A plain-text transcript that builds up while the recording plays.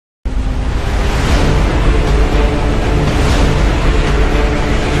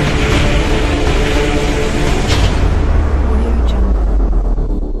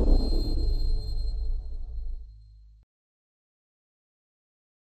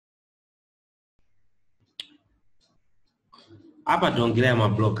Hapa tuongelea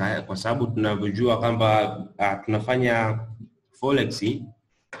mabroker kwa sababu tunavyojua kwamba tunafanya forex.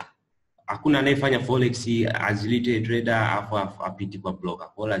 Hakuna anayefanya forex as retail trader afu apiti kwa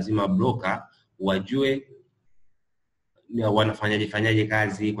broker. Kwa lazima broker wajue wanafanyaje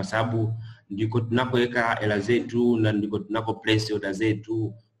kazi, kwa sababu ndiko tunakoweka hela zetu na ndiko tunako place order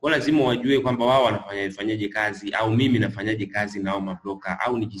zetu. Kwa lazima wajue kwamba wao wanafanyaje kazi, au mimi nafanyaje kazi na hao mabroker,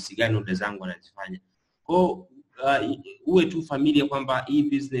 au ni jinsi gani order zangu wanazifanya. Kwa uwe tu familia kwamba hii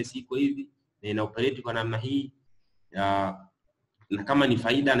business iko hivi na ina operate kwa namna hii, na kama ni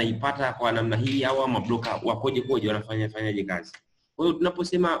faida naipata kwa namna hii, au mabroker wakoje wanafanyaje kazi. Kwa hiyo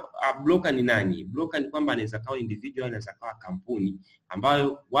tunaposema broker ni nani? Broker ni kwamba anaweza kawa individual, anaweza kawa kampuni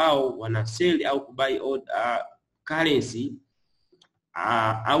ambayo wao wana sell au kubuy currency,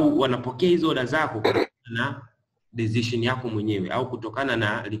 au wanapokea hizo order zako kutokana na decision yako mwenyewe au kutokana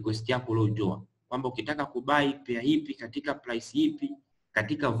na request yako uliotoa, kwamba ukitaka kubuy pair ipi katika price ipi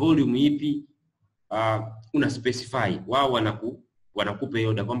katika volume ipi, una specify. Wao wanakupa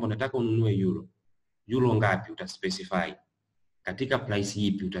order kwamba unataka ununue euro ngapi, utaspecify katika price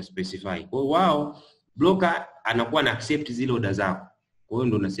ipi, utaspecify. Kwa hiyo wao broker anakuwa na accept zile order zako. Kwa hiyo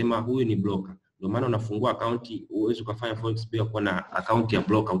ndio unasema huyu ni broker. Ndio maana unafungua account, uweze kufanya forex bila kuwa na account ya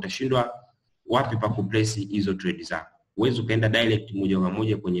broker. Utashindwa wapi pa kuplace hizo trade zako. Uweze ukaenda direct moja kwa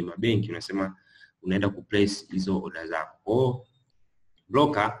moja kwenye mabenki, unasema unaenda kuplace hizo order zako. Kwa hiyo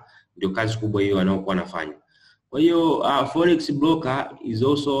broker ndio kazi kubwa hiyo anaokuwa anafanya. Kwa hiyo forex broker is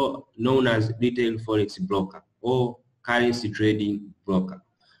also known as retail forex broker or currency trading broker.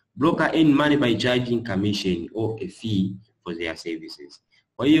 Broker earn money by charging commission or a fee for their services.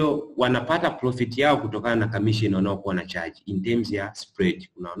 Kwa hiyo wanapata profit yao kutokana na commission wanaokuwa na charge in terms ya spread.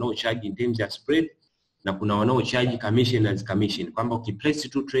 Kuna wanao charge in terms ya spread na kuna wanao charge commission as commission, kwamba ukiplace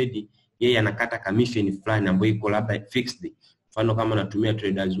tu trade yeye anakata commission fulani ambayo iko labda fixed. Mfano kama unatumia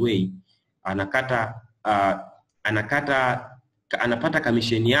traders way, anapata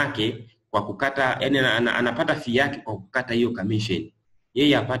commission yake kwa kukata, yani anapata fee yake kwa kukata hiyo commission.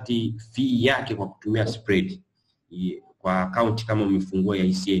 Yeye hapati fee yake kwa kutumia spread. Kwa account kama umefungua ya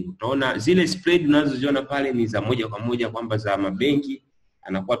ECN, utaona zile spread unazoziona pale ni za moja kwa moja, kwamba za mabenki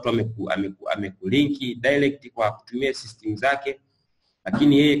anakuwa tu amekulinki direct kwa kutumia system zake,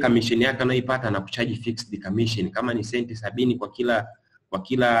 lakini yeye commission yake anayoipata anakuchaji fixed commission. Kama ni senti 70 kwa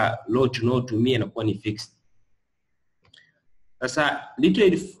kila lot unaotumia inakuwa ni fixed. Sasa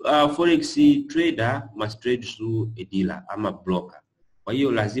retail forex trader must trade through a dealer ama broker. Kwa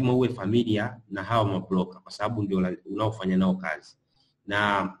hiyo lazima uwe familia na hao mabroker, kwa sababu ndio unaofanya nao kazi,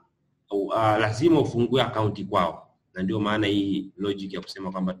 na lazima ufungue account kwao. Na ndio maana hii logic ya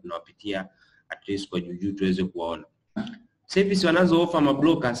kusema kwamba tunawapitia at least kwa juu tuweze kuona service wanazo offer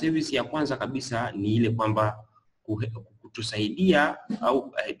mabroker. Service ya kwanza kabisa ni ile kwamba kutusaidia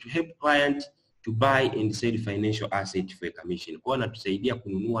au to help client to buy and sell financial asset for a commission. Kwa hiyo anatusaidia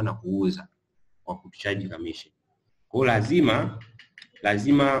kununua na kuuza kwa kutuchaji commission. Kwa hiyo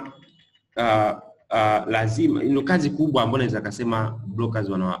lazima ndio kazi kubwa ambayo naweza kusema brokers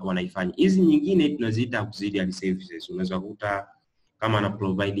wanaifanya. Hizi nyingine tunaziita auxiliary services. Unaweza kukuta kama ana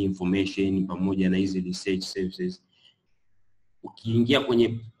provide information pamoja na hizi research services. Ukiingia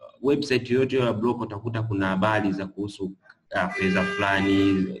kwenye website yoyote ya broker utakuta kuna habari za kuhusu fedha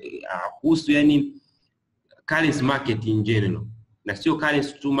fulani, kuhusu yani currency market in general. Na sio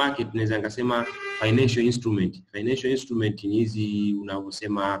currency to market, naweza ngasema financial instrument. Financial instrument ni hizi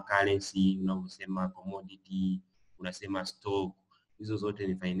unavyosema currency, unavyosema commodity, unasema stock, hizo zote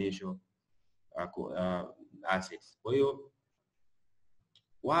ni financial assets. Kwa hiyo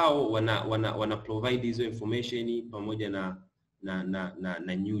wao wana provide hizo information pamoja na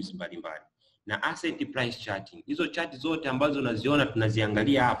news mbalimbali. Na asset price charting, hizo chart zote ambazo unaziona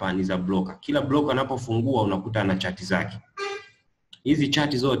tunaziangalia hapa ni za broker. Kila broker anapofungua unakuta na chart zake. Hizi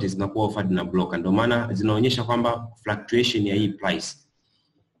chart zote zinakuwa offered na broker, ndio maana zinaonyesha kwamba fluctuation ya hii price.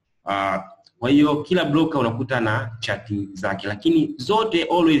 Kwa hiyo kila broker unakuta na chart zake, lakini zote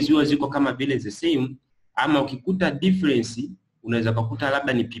always huwa ziko kama vile the same, ama ukikuta difference unaweza kukuta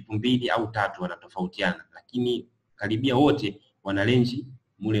labda ni pipu 2 au 3 wanatofautiana, lakini karibia wote wana range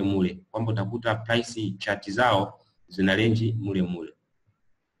mule, kwamba utakuta price chart zao zina range mule.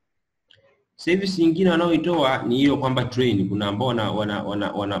 Service nyingine wanaoitoa ni hiyo kwamba training. Kuna ambao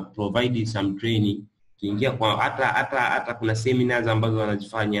wana provide some training. Kiingia kwa hata kuna seminars ambazo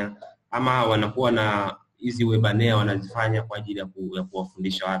wanazifanya, ama wanakuwa na hizi webinar wanazifanya kwa ajili ya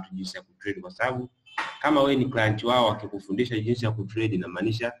kuwafundisha watu jinsi ya kutrade. Kwa sababu kama wewe ni client wao wakikufundisha jinsi ya kutrade,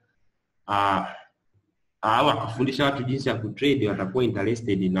 inamaanisha wakifundisha watu jinsi ya kutrade watakuwa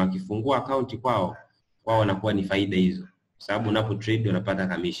interested, na wakifungua account kwao wanakuwa ni faida hizo. sababu unapo trade unapata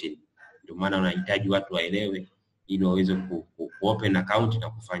commission. Ndio maana unahitaji watu waelewe ili waweze open account na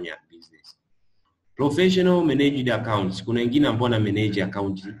kufanya business. Professional managed accounts, kuna wengine ambao wana manage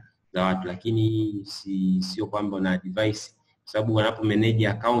account za watu, lakini sio kwamba na device, sababu wanapo manage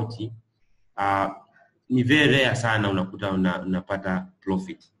account ni very rare sana unakuta unapata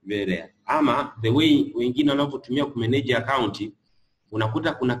profit, very rare. Ama the way wengine wanavyotumia ku manage account,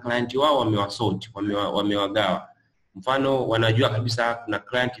 unakuta kuna client wao wamewasort, wamewagawa. Mfano wanajua kabisa kuna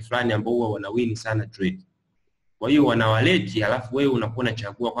client fulani ambao huwa wanawini sana trade, kwa hiyo wanawaleti, alafu wewe unakuwa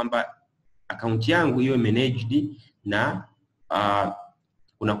unachagua kwamba account yangu iwe managed na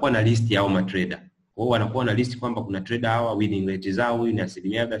unakuwa na list ya ma trader. Kwa hiyo wanakuwa na list kwamba kuna trader hawa winning rate zao ni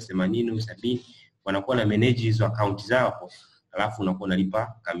 80%, 70, wanakuwa na manage hizo account zao, alafu unakuwa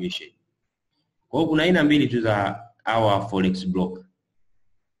unalipa commission. Kwa hiyo kuna aina mbili tu za our forex broker,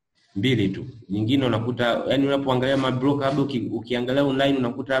 mbili tu. Nyingine unakuta yani unapoangalia mabroker labda ukiangalia online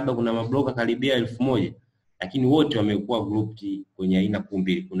unakuta labda kuna mabroker karibia 1000, lakini wote wamekuwa grouped kwenye aina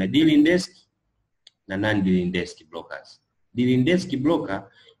mbili. Kuna dealing desk na non dealing desk brokers. Dealing desk broker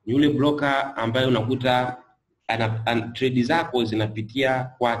ni yule broker ambaye unakuta trade zako zinapitia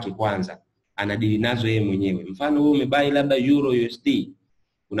kwake kwanza, anadili nazo yeye mwenyewe. Mfano wewe umebuy labda euro USD,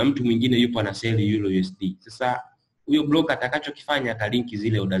 kuna mtu mwingine yupo ana sell euro USD. Sasa huyo broker atakachokifanya atalinki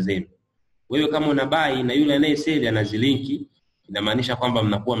zile order zenu. Wewe kama una buy na yule anaye sell anazilinki, inamaanisha kwamba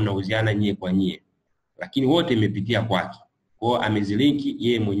mnakuwa mnauziana nyie kwa nyie, lakini wote imepitia kwake. Kwa hiyo amezilinki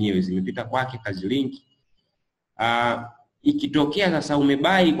yeye mwenyewe, zimepita kwake kazilinki. Ikitokea sasa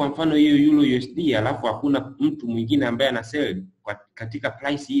umebuy kwa mfano hiyo euro USD, alafu hakuna mtu mwingine ambaye ana sell katika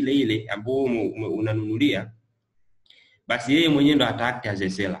price ile ile ambayo unanunulia, basi yeye mwenyewe ndo ata-act as a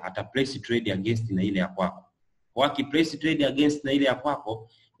seller, ata place trade against na ile ya kwako. Kwa place trade against na ile ya kwako,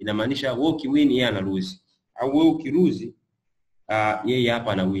 inamaanisha wewe ukiwin yeye ana lose, au wewe ukilose yeye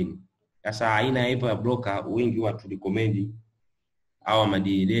hapa ana win. Sasa aina hivyo ya broker wengi watu recommend au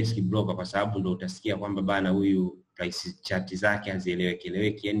dealing desk broker, kwa sababu ndo utasikia kwamba bana huyu price chart zake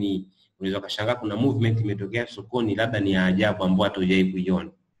hazieleweki, yani unaweza kushangaa kuna movement imetokea sokoni labda ni ajabu ambayo hata hujai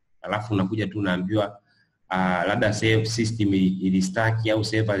kuiona, alafu unakuja tu unaambiwa labda save system ilistaki au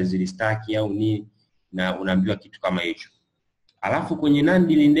server zilistaki au nini, na unaambiwa kitu kama hicho. Alafu kwenye non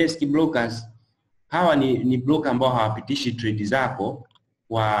dealing desk brokers, hawa ni broker ambao hawapitishi trade zako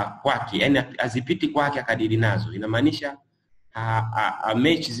kwake, yani azipiti kwake akadili nazo. Inamaanisha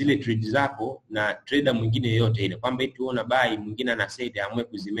match zile trade zako na trader mwingine yote ile, kwamba eti una buy mwingine ana sell amwe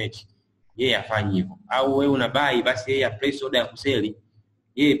kuzimatch, yeye afanye hivyo. Au wewe una buy basi yeye place order ya kuseli,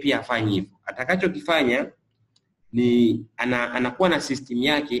 yeye pia afanye hivyo. Atakachokifanya ni anakuwa na system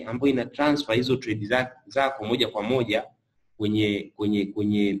yake ambayo ina transfer hizo trade zako moja kwa moja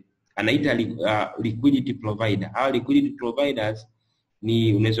kwenye anaita liquidity provider. Hao liquidity providers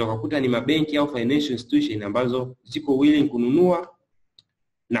ni unaweza kukuta ni mabenki au financial institution ambazo ziko willing kununua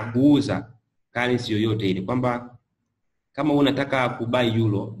na kuuza currency yoyote ile, kwamba kama unataka kubuy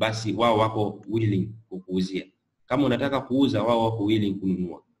euro basi wao wako willing kukuuzia, kama unataka kuuza wao wako willing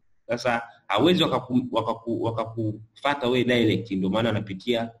kununua. Sasa hawezi wakakufuata wewe direct, ndio maana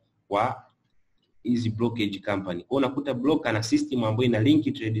anapitia kwa hizi brokerage company. Kwa unakuta broker na system ambayo ina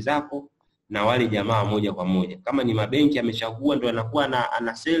link trade zako na wale jamaa moja kwa moja. Kama ni mabenki amechagua ndio anakuwa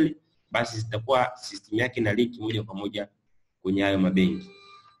ana sell, basi zitakuwa system yake na link moja kwa moja kwenye hayo mabenki.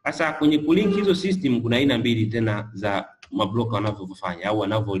 Sasa kwenye kulink hizo system kuna aina mbili tena za mabroker wanavyofanya au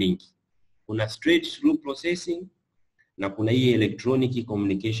wanavyolink. Kuna straight through processing na kuna hii electronic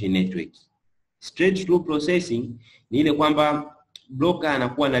communication network. Straight through processing ni ile kwamba broker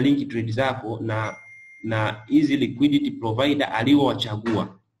anakuwa na link trade zako na hizi liquidity provider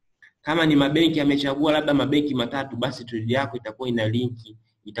aliowachagua. Kama ni mabenki amechagua labda mabenki matatu, basi trade yako itakuwa ina linki,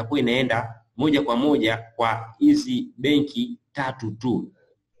 itakuwa inaenda moja kwa moja kwa hizi benki tatu tu.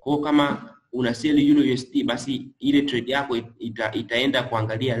 Kwa kama una sell euro USD, basi ile trade yako itaenda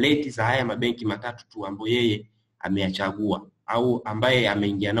kuangalia rate za haya mabenki matatu tu ambayo yeye ameyachagua au ambaye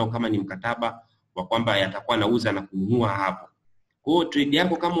ameingia nao, kama ni mkataba wa kwamba yatakuwa nauza na kununua hapo. Kwa hiyo trade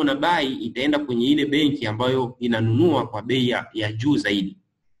yako kama una buy itaenda kwenye ile benki ambayo inanunua kwa bei ya juu zaidi.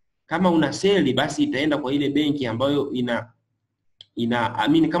 Kama una sell basi itaenda kwa ile benki ambayo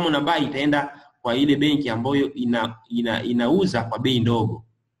kama una buy itaenda kwa ile benki ambayo inauza kwa bei ndogo.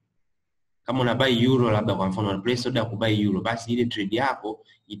 Kama una buy euro labda kwa mfano una place order ku buy euro, basi ile trade yako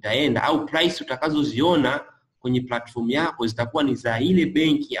itaenda au price utakazoziona kwenye platform yako zitakuwa ni za ile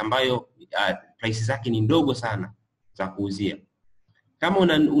benki ambayo price zake ni ndogo sana za kuuzia. Kama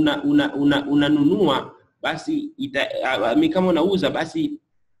unanunua basi kama unauza basi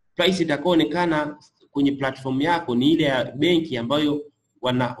price itakoonekana kwenye platform yako ni ile ya benki ambayo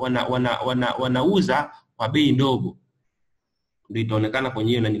wanauza kwa bei ndogo, ndio itaonekana kwenye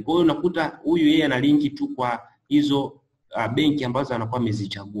hiyo nani. Kwa hiyo unakuta huyu yeye ana linki tu kwa hizo benki ambazo anakuwa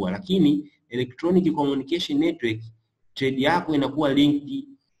amezichagua, lakini electronic communication network trade yako inakuwa linked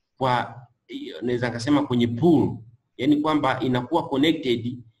kwa, naweza kusema kwenye pool, yani kwamba inakuwa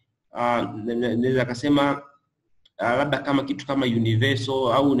connected, naweza kusema labda kama kitu kama universal,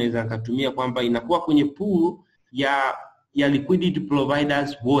 au unaweza kutumia kwamba inakuwa kwenye pool ya liquidity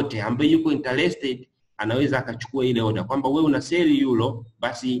providers wote ambaye yuko interested anaweza akachukua ile order, kwamba wewe una sell euro,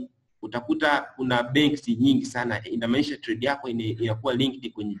 basi utakuta kuna banks nyingi sana, inamaanisha trade yako inakuwa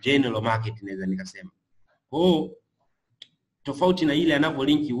linked kwenye general market, naweza nikasema. Tofauti na ile anavyo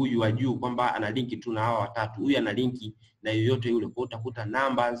linki huyu wa juu kwamba ana linki tu na hawa watatu, huyu ana linki na yoyote yule. Kwa utakuta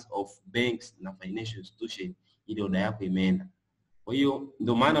numbers of banks na financial institution, ile order yako imeenda. Kwa hiyo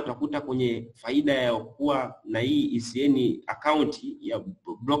ndio maana utakuta kwenye faida ya kuwa na hii ECN account ya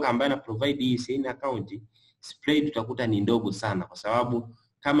broker ambaye ana provide hii ECN account, spread utakuta ni ndogo sana, kwa sababu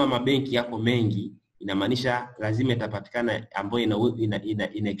kama mabenki yako mengi inamaanisha lazima itapatikana ambayo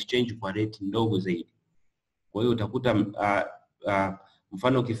ina exchange kwa rate ndogo zaidi. Kwa hiyo utakuta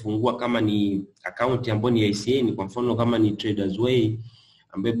mfano ukifungua kama ni account ambayo ni ECN, kwa mfano kama ni Traders Way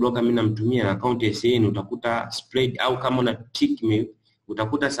ambaye broker mimi namtumia account ya ECN, utakuta spread, au kama una Tickmill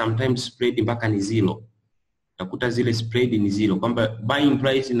utakuta sometimes spread mpaka ni zero. Utakuta zile spread ni zero, kwamba buying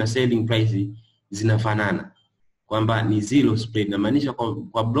price na selling price zinafanana, kwamba ni zero spread. Na maanisha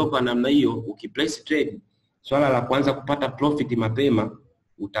kwa broker namna hiyo, ukiplace trade, swala la kwanza kupata profit mapema,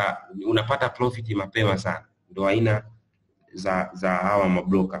 unapata profit mapema sana. Ndio aina za hawa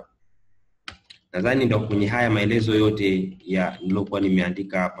mabroker. Nadhani ndio kwenye haya maelezo yote ya nilokuwa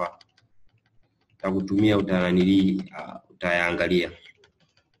nimeandika hapa, utakutumia utayaangalia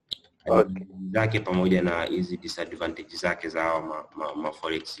zake pamoja na hizi disadvantages zake za hawa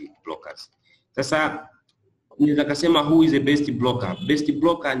forex brokers. Sasa naweza kusema who is the best broker? Best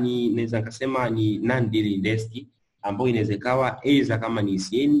broker ni, naweza kusema ni non-dealing desk, ambayo inaweza kawa either kama ni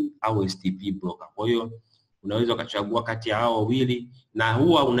ECN au STP broker. Kwa hiyo unaweza ukachagua kati ya hao wawili, na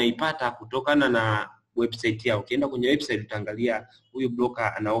huwa unaipata kutokana na website yao. Ukienda kwenye website utaangalia huyu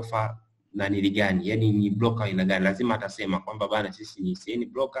broker ana offer na nili gani, yani ni broker ina gani. Lazima atasema kwamba bana sisi ni ECN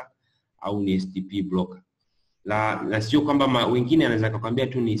broker au ni STP broker. Na sio kwamba wengine anaweza kukwambia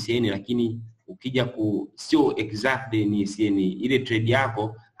tu ni ECN, lakini ukija sio exactly ni ECN. Ile trade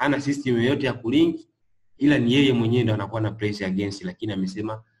yako hana system yoyote ya kulink, ila ni yeye mwenyewe ndo anakuwa na price against, lakini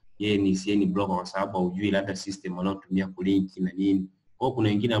amesema yeye ni ECN broker kwa sababu hujui labda system wanaotumia kulink na nini. Kwa kuna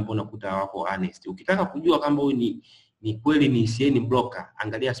wengine ambao unakuta wako honest. Ukitaka kujua kama huyu ni kweli ni ECN broker,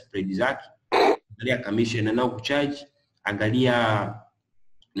 angalia spread zake, angalia commission anao kucharge, angalia,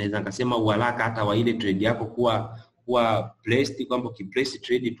 naweza nikasema uharaka hata wa ile trade yako kuwa placed, kwamba ukiplace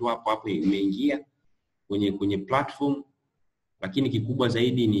trade tu hapo imeingia kwenye platform. Lakini kikubwa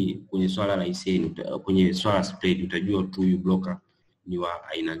zaidi ni kwenye swala la ECN, kwenye swala spread utajua tu huyu broker ni wa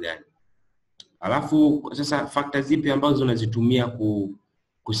aina gani. Alafu sasa factors zipi ambazo unazitumia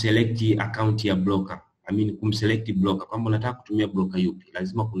kuselect account ya broker? Kumselect broker, kwamba unataka kutumia broker yupi.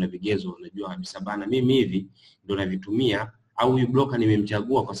 Lazima kuna vigezo, unajua kabisa bana mimi hivi ndio navitumia, au huyu broker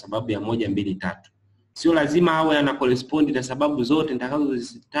nimemchagua kwa sababu ya 1 2 3. Sio lazima awe ana correspond na sababu zote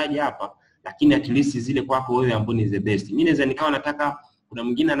nitakazozitaja hapa, lakini at least zile kwako wewe ambao ni the best. Mimi naweza nikawa nataka, kuna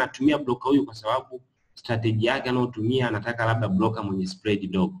mwingine anatumia broker huyu kwa sababu strategy yake anayotumia anataka labda broker mwenye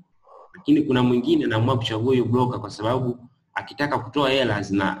spread dogo. Lakini kuna mwingine anaamua kuchagua huyo broker kwa sababu akitaka kutoa hela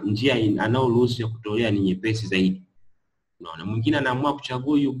na njia anayoruhusu ya kutolea ni nyepesi zaidi. Unaona, mwingine anaamua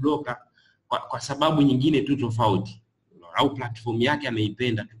kuchagua huyo broker kwa sababu nyingine tu tofauti. Au platform yake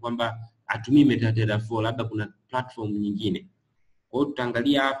ameipenda tu kwamba atumie MetaTrader 4, labda kuna platform nyingine. Kwa hiyo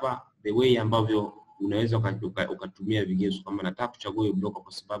tutaangalia hapa the way ambavyo unaweza ukatumia vigezo, kama nataka kuchagua huyo broker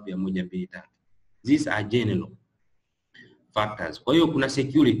kwa sababu ya 1 2 3. These are general factors. Kwa hiyo kuna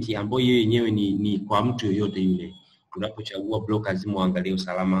security ambayo yenyewe ni kwa mtu yoyote yule. Unapochagua broker lazima uangalie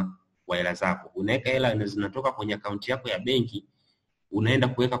usalama wa hela zako. Unaweka hela zinatoka kwenye account yako ya benki, unaenda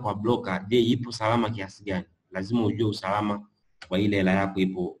kuweka kwa broker, je, ipo salama kiasi gani? Lazima ujue usalama wa ile hela yako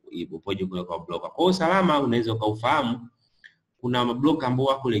ipoje kuweka kwa broker. Kwa usalama unaweza ukaufahamu, kuna mabroker ambao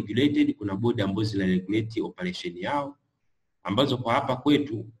wako regulated, kuna board ambazo zina regulate operation yao, ambazo kwa hapa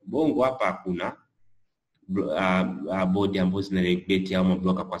kwetu Ubungo hapa hakuna board ambazo zina regulate au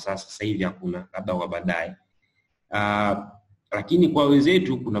mabroker kwa sasa hivi hakuna, labda kwa baadaye. Lakini kwa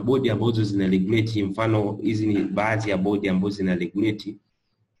wenzetu kuna board ambazo zina regulate. Mfano hizi ni baadhi ya board ambazo zina regulate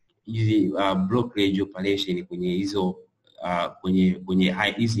hizi brokerage operation kwenye hizo kwenye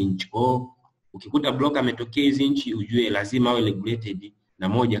hizi nchi. Ukikuta broker ametokea hizi nchi, ujue lazima awe regulated na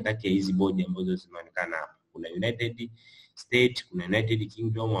moja kati ya hizi bodi ambazo zinaonekana hapa. Kuna United States, kuna United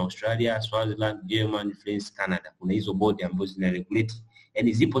Kingdom, Australia, Swaziland, Germany, France, Canada. Kuna hizo bodi ambazo zina regulate,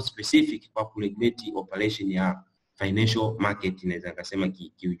 yani zipo specific kwa kuregulate operation ya financial market, inaweza kusema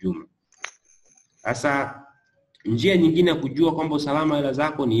kiujumla. Sasa njia nyingine ya kujua kwamba usalama hela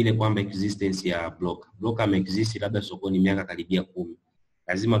zako ni ile kwamba existence ya broker. Broker ameexist labda sokoni miaka karibia 10.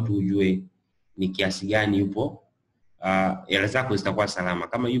 Lazima tu ujue ni kiasi gani yupo, hela zako zitakuwa salama.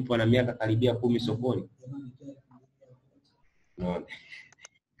 Kama yupo na miaka karibia 10 sokoni, no.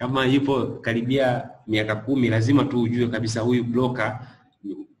 Kama yupo karibia miaka 10, lazima tu ujue kabisa huyu broker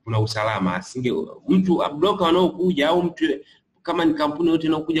kuna usalama. Asinge mtu broker wanaokuja au mtu kama ni kampuni yote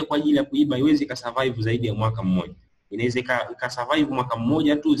inayokuja kwa ajili ya kuiba, haiwezi ka survive zaidi ya mwaka mmoja. Inaweza ika survive mwaka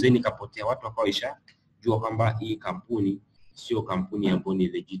mmoja tu, zeni kapotea, watu wakawa ishajua kwamba hii kampuni sio kampuni ambayo ni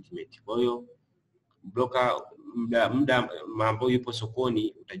legitimate. Kwa hiyo broker muda mambo yupo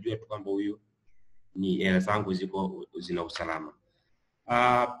sokoni, utajua tu kwamba huyu ni hela zangu zina usalama.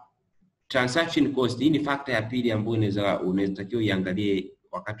 Transaction cost, hii ni factor ya pili ambayo unaweza iangalie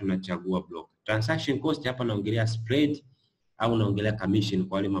wakati unachagua broker. Transaction cost hapa naongelea spread au naongelea commission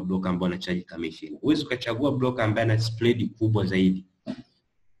kwa wale mabroker ambao wanacharge commission. Uwezo ukachagua broker ambaye ana spread kubwa zaidi.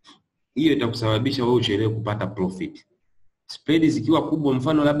 Hiyo itakusababisha wewe uchelewe kupata profit. Spread zikiwa kubwa,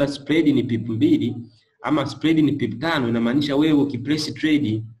 mfano labda spread ni pip 2 ama spread ni pip 5, inamaanisha wewe ukiplace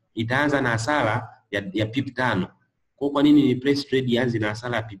trade itaanza na hasara ya pip 5. Kwa nini ni place trade ianze na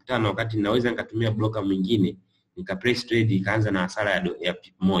hasara ya pip 5 wakati ninaweza nikatumia broker mwingine nika place trade ikaanza na hasara ya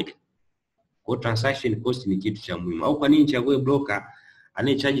pip 1? Kwa transaction cost ni kitu cha muhimu. Au kwa nini chague broker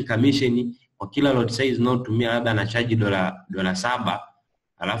anayecharge commission kwa kila lot size unaotumia, labda anacharge dola 7,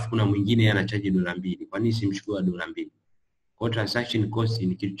 alafu kuna mwingine anacharge dola 2. Kwa nini simchukue dola 2? Kwa transaction cost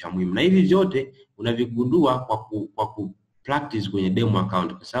ni kitu cha muhimu. Na hivi vyote unavigundua kwa ku practice kwenye demo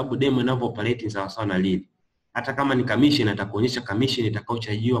account, kwa sababu demo inavyo operate sawa sawa na lead. Hata kama ni commission, atakuonyesha commission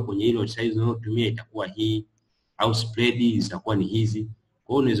itakayochajiwa kwenye ile lot size unayotumia itakuwa hii, au spread zitakuwa ni hizi.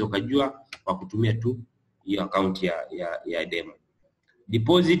 Kwa hiyo unaweza kujua kwa kutumia tu hiyo account ya demo.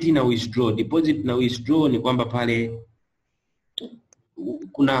 Deposit na withdraw. Deposit na withdraw ni kwamba pale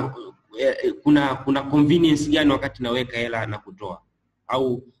kuna convenience gani wakati naweka hela na kutoa,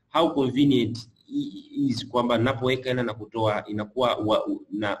 au how convenient is kwamba ninapoweka hela na kutoa inakuwa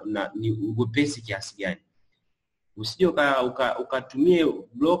ni wepesi kiasi gani. Usije ukatumie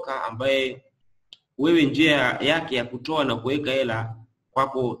broker ambaye wewe njia yake ya kutoa na kuweka hela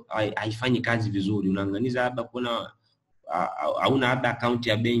kwako haifanyi kazi vizuri. Unaanganiza labda kuna hauna labda account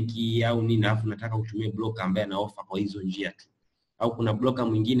ya benki au nini, alafu nataka utumie broker ambaye ana offer kwa hizo njia tu. Au kuna broker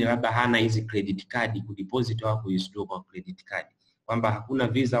mwingine labda hana hizi credit card, kudeposit au kuwithdraw kwa credit card, kwamba hakuna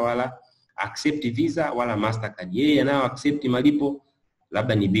Visa wala accept Visa wala Mastercard. Yeye anayo accept malipo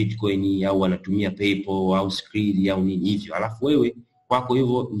labda ni Bitcoin au anatumia PayPal au Skrill au nini hivyo. Alafu wewe kwako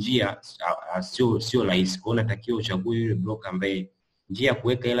hivyo njia sio rahisi. Kwa hiyo unatakiwa uchague yule broker ambaye njia ya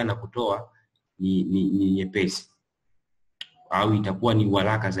kuweka hela na kutoa ni nyepesi au itakuwa ni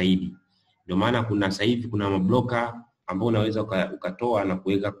haraka zaidi. Ndio maana kuna sasa hivi kuna mabroker ambao unaweza ukatoa na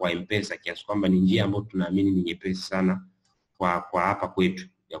kuweka kwa M-Pesa, kiasi kwamba ni njia ambayo tunaamini ni nyepesi sana kwa hapa kwetu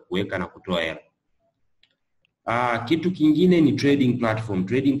ya kuweka na kutoa hela. Kitu kingine ni trading platform.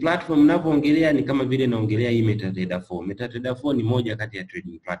 Trading platform ninapoongelea ni kama vile naongelea hii MetaTrader 4. MetaTrader 4 ni moja kati ya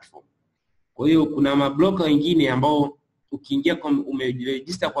trading platform. Kwa hiyo kuna mabroker wengine ambao ukiingia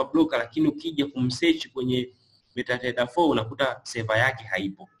umeregister kwa broker, lakini ukija kumsearch kwenye MetaTrader 4 unakuta server yake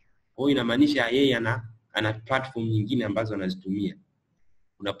haipo. Kwa hiyo inamaanisha yeye ana platform nyingine ambazo anazitumia.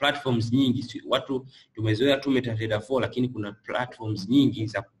 Kuna platforms nyingi, watu tumezoea tu MetaTrader 4, lakini kuna platforms nyingi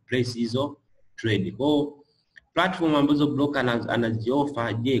za kuplace hizo trade. Kwa hiyo platform ambazo broker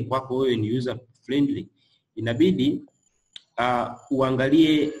anaziofa, je, kwako wewe ni user friendly? Inabidi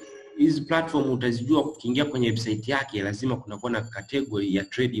uangalie hizi platform. Utazijua ukiingia kwenye website yake, lazima kunakuwa na category ya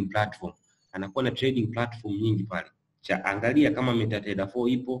trading platform. Anakuwa na trading platform nyingi pale. Angalia kama MetaTrader 4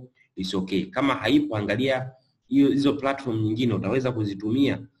 ipo, is okay. Kama haipo, angalia hizo platform nyingine utaweza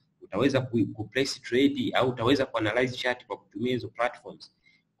kuzitumia, utaweza kuplace trade au utaweza kuanalyze chart kwa kutumia hizo platforms.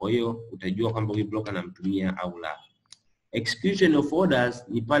 Kwa hiyo utajua kwamba huyu broker anamtumia au la. Execution of orders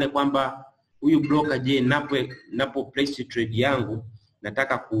ni pale kwamba huyu broker, je, napo place trade yangu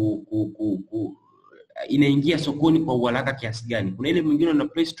nataka inaingia sokoni kwa haraka kiasi gani. Kuna ile mwingine una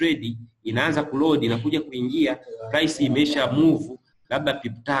place trade inaanza kuload, inakuja kuingia, price imesha move labda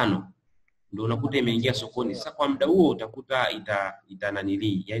pip 5 ndio unakuta imeingia sokoni. Sasa kwa muda huo utakuta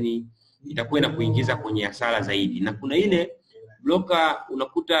itananili, yani itakuwa inakuingiza kwenye hasara zaidi. Na kuna ile broker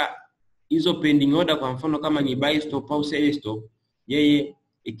unakuta hizo pending order kwa mfano kama ni buy stop au sell stop, yeye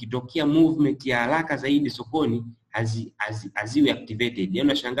ikitokea movement ya haraka zaidi sokoni haziwe activated. Yaani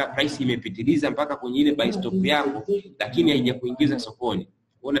unashangaa price imepitiliza mpaka kwenye ile buy stop yako lakini haijakuingiza sokoni.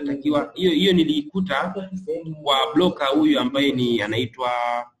 Unatakiwa hiyo niliikuta kwa broker huyu ambaye ni anaitwa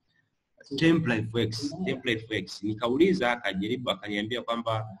LiteForex. Nikauliza, akajaribu akaniambia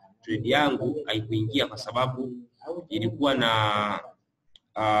kwamba trade yangu haikuingia kwa sababu ilikuwa na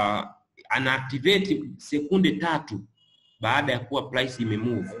ana activate sekunde 3 baada ya kuwa price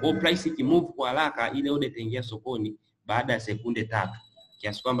imemove. Kwa price ikimove kwa haraka ile order itaingia sokoni baada ya sekunde 3.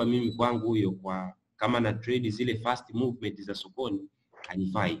 Kiasi kwamba mimi kwangu huyo kwa kama na trade zile fast movement za sokoni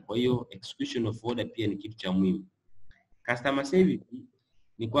hanifai. Kwa hiyo execution of order pia ni kitu cha muhimu. Customer service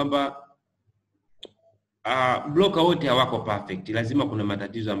ni kwamba broker wote hawako perfect. Lazima kuna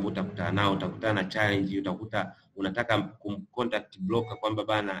matatizo ambayo utakutana nao, utakutana na challenge, utakuta unataka kumcontact broker kwamba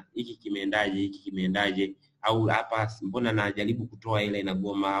bana hiki kimeendaje au hapa mbona najaribu kutoa ile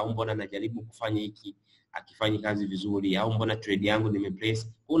inagoma, au mbona najaribu kufanya hiki akifanyi kazi vizuri, au mbona trade yangu nimeplace.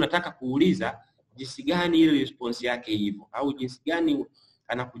 Kwa unataka kuuliza jinsi gani ile response yake hivyo, au jinsi gani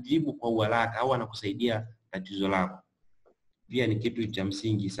anakujibu kwa haraka au anakusaidia tatizo lako. Pia ni kitu cha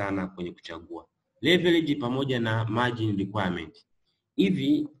msingi sana kwenye kuchagua. Leverage pamoja na margin requirement.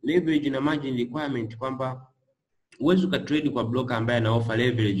 Hivi leverage na margin requirement kwamba uwezo ka trade kwa broker ambaye ana offer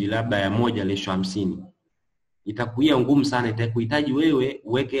leverage labda ya 1:50. Itakuwa ngumu sana, itakuhitaji wewe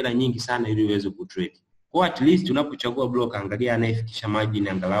uweke hela nyingi sana ili uweze kutrade. Kwa at least unapochagua broker angalia anayefikisha margin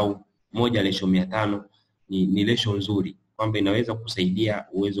angalau 1:500 ni ratio nzuri kwamba inaweza kusaidia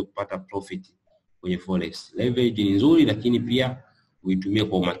uweze kupata profit kwenye forex. Leverage ni nzuri lakini pia uitumie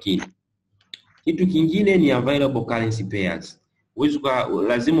kwa umakini. Kitu kingine ni available currency pairs.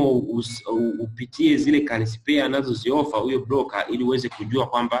 Lazima upitie zile currency pair anazoziofa huyo broker ili uweze kujua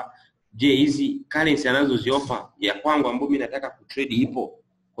kwamba je, hizi currency anazoziofa ya kwangu ambayo mimi nataka kutrade ipo.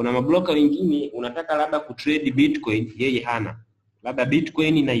 Kuna mabroker wengine unataka labda kutrade Bitcoin, yeye hana. Labda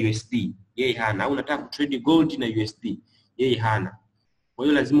Bitcoin na USD, yeye hana. Au unataka kutrade gold na USD, yeye hana. Kwa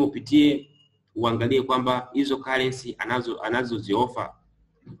hiyo lazima upitie uangalie kwamba hizo currency anazoziofa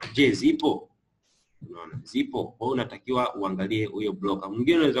je, zipo? Unaona, zipo. Kwa hiyo unatakiwa uangalie huyo broker.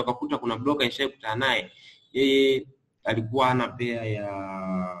 Mwingine unaweza kukuta kuna broker ishakutana naye, yeye alikuwa ana pair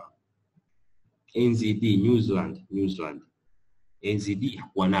ya NZD New Zealand. NZD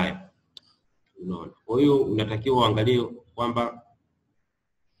hakuwa nayo. Unaona. Kwa hiyo unatakiwa uangalie kwamba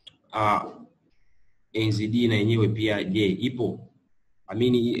NZD na yenyewe pia je, ipo?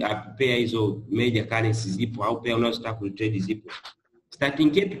 Pair hizo major currencies zipo au pair unazotaka kutrade zipo.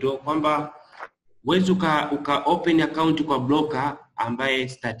 Starting capital kwamba uwezo uka open account kwa broker ambaye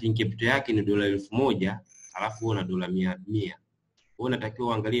starting capital yake ni $1000 alafu una $100. Kwa unatakiwa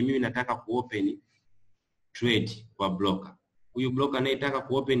uangalie mimi nataka kuopen trade kwa broker. Huyu broker anayetaka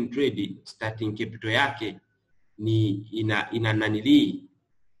kuopen trade starting capital yake ni ina nanili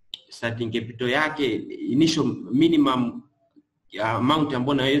starting capital yake initial minimum amount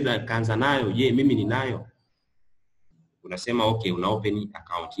ambayo naweza kaanza nayo, je mimi ninayo? Unasema okay, una open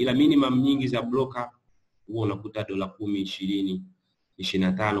account. Ila minimum nyingi za broker huwa unakuta $10, $20,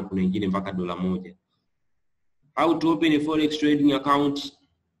 $25, kuna nyingine mpaka $1. How to open a forex trading account?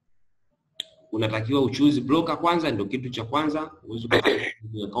 Unatakiwa uchoose broker kwanza, ndio kitu cha kwanza. Uweze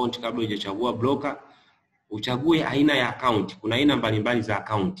kuopen account kabla hujachagua broker. Uchague aina ya account. Kuna aina mbalimbali za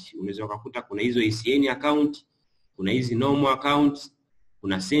account. Unaweza kukuta kuna hizo ECN account, kuna hizi normal account,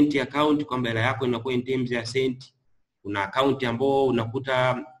 kuna cent account kwamba hela yako inakuwa in terms ya cent. Kuna account ambao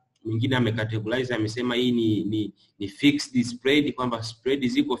unakuta mwingine amecategorize amesema hii ni fixed spread kwamba spread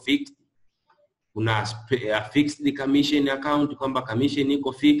ziko fixed. Kuna fixed commission account kwamba commission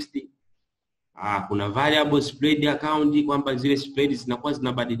iko fixed. Kuna variable spread account kwamba zile spread zinakuwa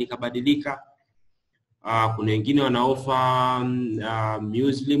zinabadilika. Kuna wengine wanaofa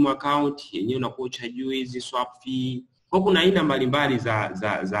Muslim account yenyewe unakuwa uchajui hizi swap fee. Kwa kuna aina mbalimbali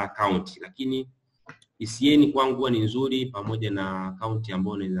za account, lakini ECN kwangu ni nzuri pamoja na account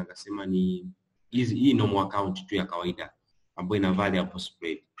ambayo naweza kusema ni hii normal account tu ya kawaida ambayo ina variable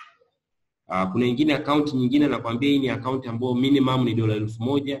spread. Kuna nyingine account nyingine nakwambia hii ni account ambayo minimum ni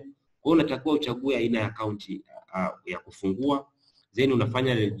 $1000. Kwa hiyo unatakiwa uchague aina ya account ya kufungua, then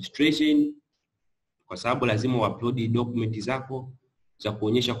unafanya registration kwa sababu lazima uupload document zako za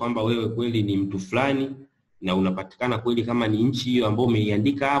kuonyesha kwamba wewe kweli ni mtu fulani na unapatikana kweli kama ni nchi hiyo ambayo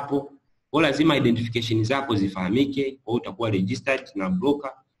umeiandika hapo. Kwa lazima identification zako zifahamike, kwa utakuwa registered na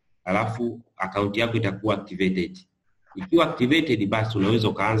broker, alafu account yako itakuwa activated. Ikiwa activated basi unaweza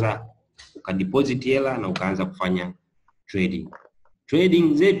ukaanza ukadeposit hela na ukaanza kufanya trading.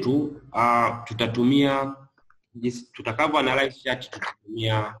 Trading zetu tutatumia tutakavyo analyze chart,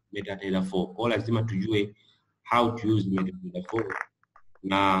 tutatumia MetaTrader 4. Kwa lazima tujue how to use MetaTrader 4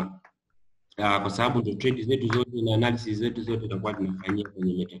 na kwa sababu ndio trade zetu zote na analysis zetu zote tutakuwa tunafanyia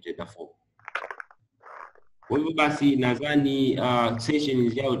kwenye MetaTrader 4. Kwa hivyo basi nadhani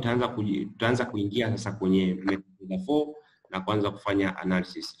session yao tutaanza kuingia sasa kwenye MetaTrader 4 na kuanza kufanya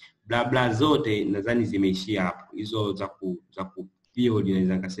analysis. Bla zote nadhani zimeishia hapo. Hizo za ku period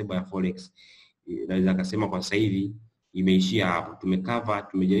inaweza kusema ya forex. Naweza kusema kwa sasa hivi imeishia hapo.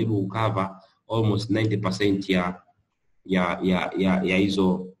 Tumejaribu kucover almost 90% ya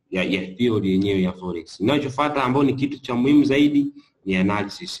hizo ya period yenyewe ya forex. Inachofuata ambao ni kitu cha muhimu zaidi ni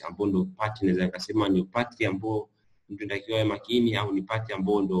analysis, ambao ndo part naweza kusema ni part ambao mtu anatakiwa awe makini, au ni part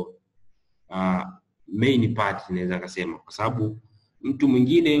ambao ndo main part naweza kusema, kwa sababu mtu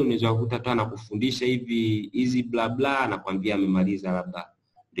mwingine unaweza kukuta tu anakufundisha hizi bla bla anakuambia amemaliza, labda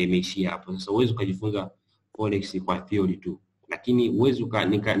ndio imeishia hapo. Sasa uwezo ukajifunza forex kwa theory tu, lakini uwezo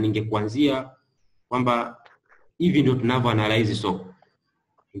ningekuanzia kwamba hivi ndio tunavyo analyze soko,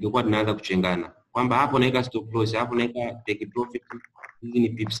 ingekuwa tunaanza kuchengana kwamba hapo naweka stop loss, hapo naweka take profit, hizi ni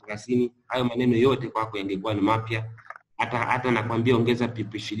pips 30. Hayo maneno yote kwako yangekuwa ni mapya. Hata nakwambia ongeza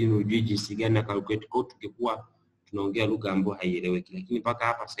pips 20 ujue jinsi gani na calculate code, tungekuwa tunaongea lugha ambayo haieleweki. Lakini mpaka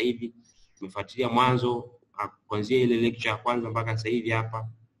hapa sasa hivi tumefuatilia mwanzo kuanzia ile lecture ya kwanza mpaka sasa hivi hapa,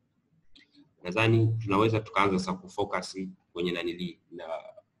 nadhani tunaweza tukaanza sasa kufocus kwenye nanili na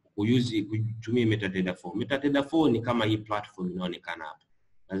kutumia MetaTrader 4. MetaTrader 4 ni kama hii platform inaonekana hapa.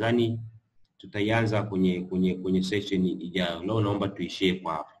 Nadhani tutaianza kwenye session ijayo. Leo naomba tuishie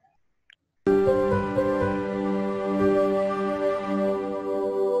kwa hapa.